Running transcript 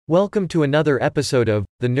Welcome to another episode of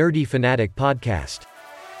the Nerdy Fanatic Podcast.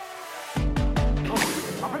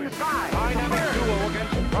 Up in the sky! Dynamic duo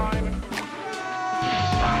against prime.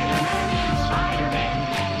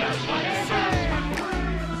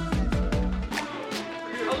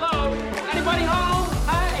 Hello? Anybody home?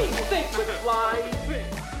 Hey, think with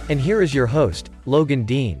flies. And here is your host, Logan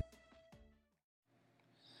Dean.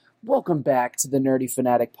 Welcome back to the Nerdy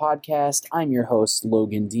Fanatic Podcast. I'm your host,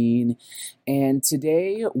 Logan Dean, and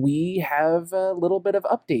today we have a little bit of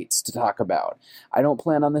updates to talk about. I don't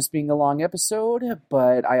plan on this being a long episode,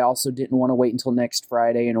 but I also didn't want to wait until next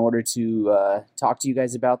Friday in order to talk to you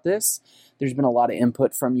guys about this. There's been a lot of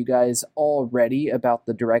input from you guys already about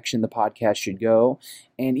the direction the podcast should go,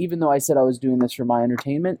 and even though I said I was doing this for my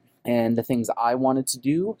entertainment and the things I wanted to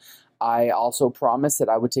do, I also promised that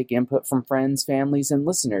I would take input from friends, families, and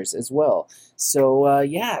listeners as well. So,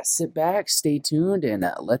 sit back, stay tuned, and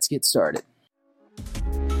let's get started.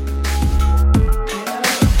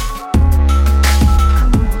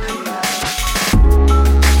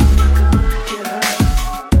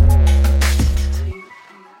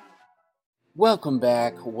 Welcome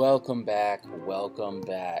back.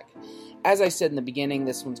 As I said in the beginning,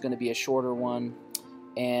 this one's going to be a shorter one.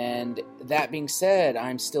 And that being said,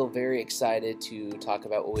 I'm still very excited to talk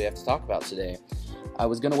about what we have to talk about today. I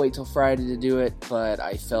was going to wait till Friday to do it, but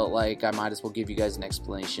I felt like I might as well give you guys an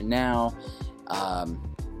explanation now.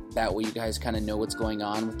 That way you guys kind of know what's going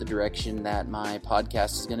on with the direction that my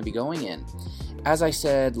podcast is going to be going in. As I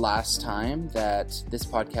said last time, that this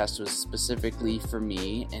podcast was specifically for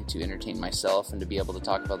me and to entertain myself and to be able to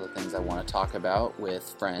talk about the things I want to talk about with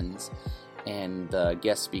friends and the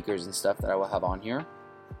guest speakers and stuff that I will have on here.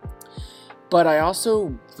 But I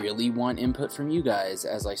also really want input from you guys,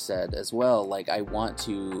 as I said, as well. Like, I want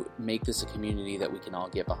to make this a community that we can all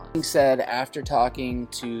get behind. Being said, after talking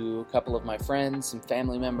to a couple of my friends, some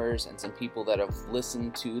family members, and some people that have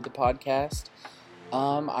listened to the podcast,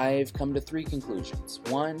 I've come to 3 conclusions.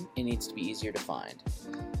 1, it needs to be easier to find.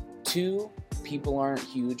 2, people aren't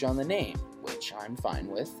huge on the name, which I'm fine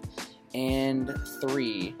with. And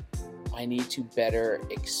 3, I need to better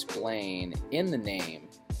explain in the name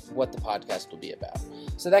what the podcast will be about.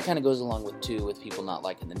 So that kind of goes along with 2, with people not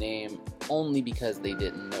liking the name, only because they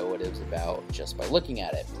didn't know what it was about just by looking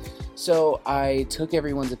at it. So I took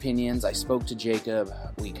everyone's opinions, I spoke to Jacob,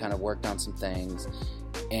 we kind of worked on some things,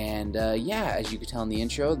 and as you could tell in the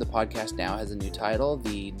intro, the podcast now has a new title,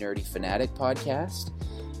 the Nerdy Fanatic Podcast.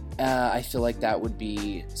 I feel like that would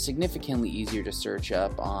be significantly easier to search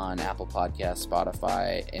up on Apple Podcasts,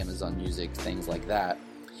 Spotify, Amazon Music, things like that.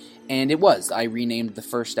 And it was. I renamed the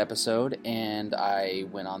first episode, and I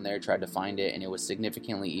went on there, tried to find it, and it was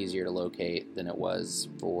significantly easier to locate than it was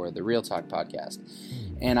for the Real Talk podcast.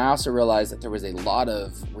 And I also realized that there was a lot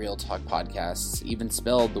of Real Talk podcasts, even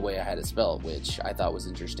spelled the way I had it spelled, which I thought was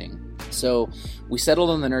interesting. So we settled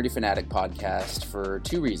on the Nerdy Fanatic podcast for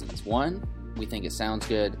 2 reasons. 1, we think it sounds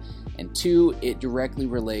good, and 2, it directly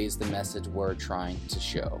relays the message we're trying to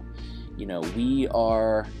show. You know,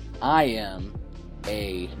 I am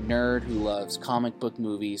a nerd who loves comic book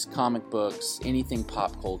movies, comic books, anything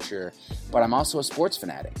pop culture, but I'm also a sports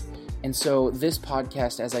fanatic. And so this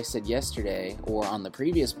podcast, as I said yesterday, or on the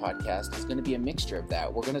previous podcast, is going to be a mixture of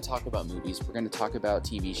that. We're going to talk about movies, we're going to talk about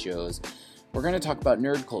TV shows, we're going to talk about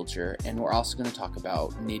nerd culture, and we're also going to talk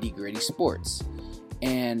about nitty-gritty sports.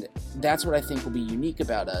 And that's what I think will be unique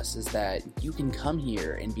about us, is that you can come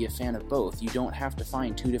here and be a fan of both. You don't have to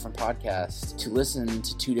find 2 different podcasts to listen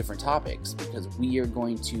to 2 different topics, because we are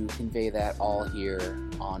going to convey that all here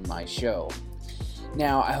on my show.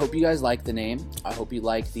 Now, I hope you guys like the name. I hope you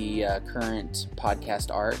like the current podcast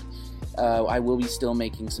art. I will be still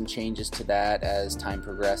making some changes to that as time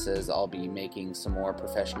progresses. I'll be making some more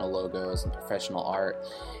professional logos and professional art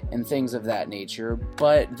and things of that nature,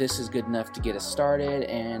 but this is good enough to get us started,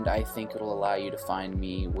 and I think it'll allow you to find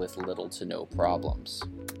me with little to no problems.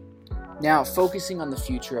 Now, focusing on the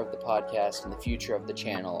future of the podcast and the future of the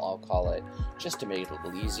channel, I'll call it, just to make it a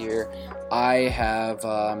little easier, I have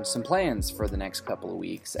some plans for the next couple of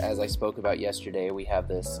weeks. As I spoke about yesterday, we have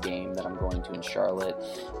this game that I'm going to in Charlotte,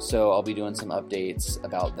 so I'll be doing some updates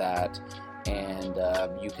about that, and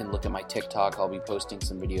you can look at my TikTok. I'll be posting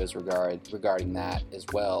some videos regarding that as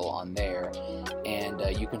well on there,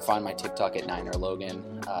 and you can find my TikTok at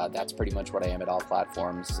NinerLogan. That's pretty much what I am at all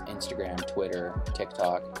platforms: Instagram, Twitter,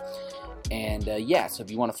 TikTok. And so if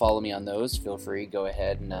you want to follow me on those, feel free, go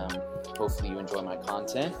ahead, and hopefully you enjoy my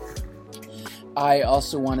content. I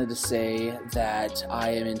also wanted to say that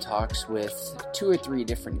I am in talks with 2 or 3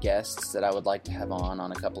 different guests that I would like to have on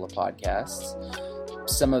a couple of podcasts.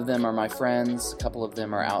 Some of them are my friends, a couple of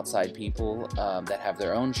them are outside people that have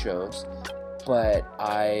their own shows, but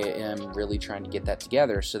I am really trying to get that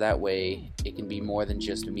together so that way it can be more than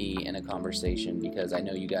just me in a conversation, because I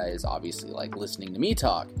know you guys obviously like listening to me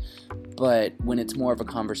talk, but when it's more of a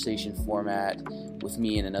conversation format with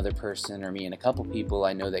me and another person or me and a couple people,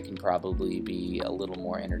 I know that can probably be a little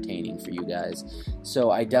more entertaining for you guys.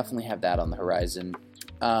 So I definitely have that on the horizon.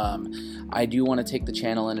 I do want to take the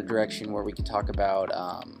channel in a direction where we can talk about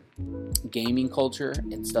gaming culture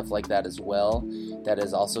and stuff like that as well. That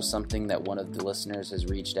is also something that one of the listeners has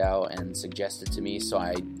reached out and suggested to me, so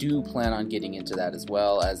I do plan on getting into that as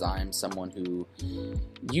well, as I'm someone who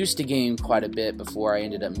used to game quite a bit before I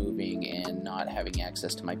ended up moving and not having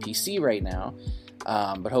access to my PC right now.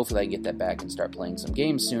 But hopefully I get that back and start playing some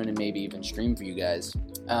games soon and maybe even stream for you guys.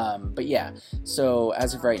 But yeah, so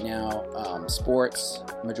as of right now, sports,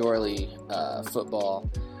 majorly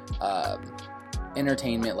football,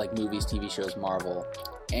 entertainment like movies, TV shows, Marvel,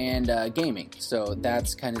 and gaming. So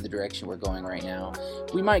that's kind of the direction we're going right now.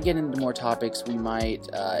 We might get into more topics. We might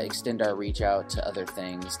extend our reach out to other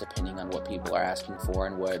things depending on what people are asking for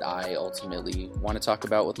and what I ultimately want to talk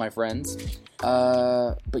about with my friends.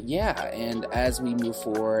 But yeah, and as we move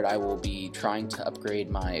forward, I will be trying to upgrade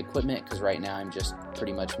my equipment, because right now I'm just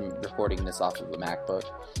pretty much recording this off of a MacBook.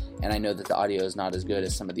 And I know that the audio is not as good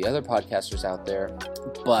as some of the other podcasters out there,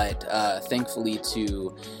 but thankfully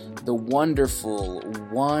to the wonderful,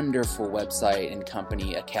 wonderful website and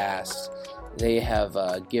company, Acast, they have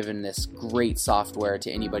given this great software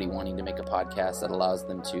to anybody wanting to make a podcast that allows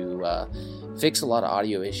them to fix a lot of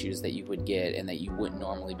audio issues that you would get and that you wouldn't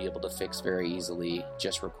normally be able to fix very easily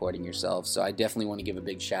just recording yourself. So I definitely want to give a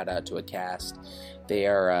big shout out to Acast. They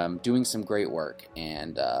are doing some great work,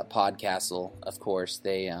 and Podcastle, of course,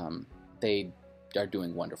 they are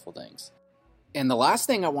doing wonderful things. And the last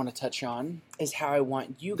thing I want to touch on is how I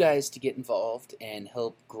want you guys to get involved and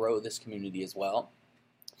help grow this community as well.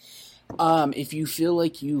 If you feel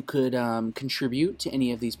like you could contribute to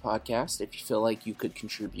any of these podcasts, if you feel like you could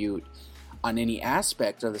contribute on any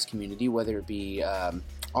aspect of this community, whether it be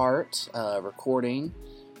art, recording,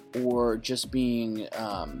 or just being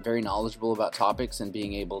very knowledgeable about topics and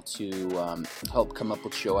being able to help come up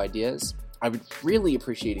with show ideas, I would really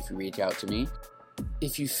appreciate if you reach out to me.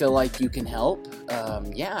 If you feel like you can help,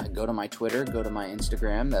 go to my Twitter, go to my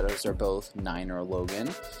Instagram. Those are both Niner Logan.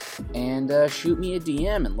 And shoot me a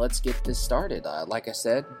DM and let's get this started. Like I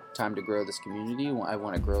said, time to grow this community. I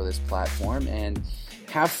want to grow this platform and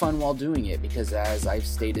have fun while doing it, because as I've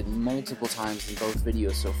stated multiple times in both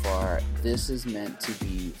videos so far, this is meant to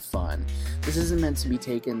be fun. This isn't meant to be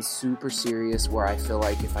taken super serious where I feel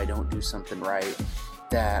like if I don't do something right,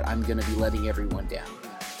 that I'm going to be letting everyone down.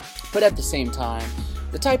 But at the same time,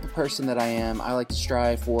 the type of person that I am, I like to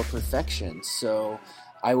strive for perfection. So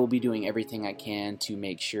I will be doing everything I can to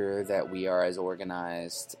make sure that we are as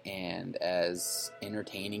organized and as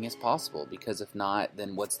entertaining as possible. Because if not,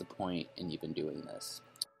 then what's the point in even doing this?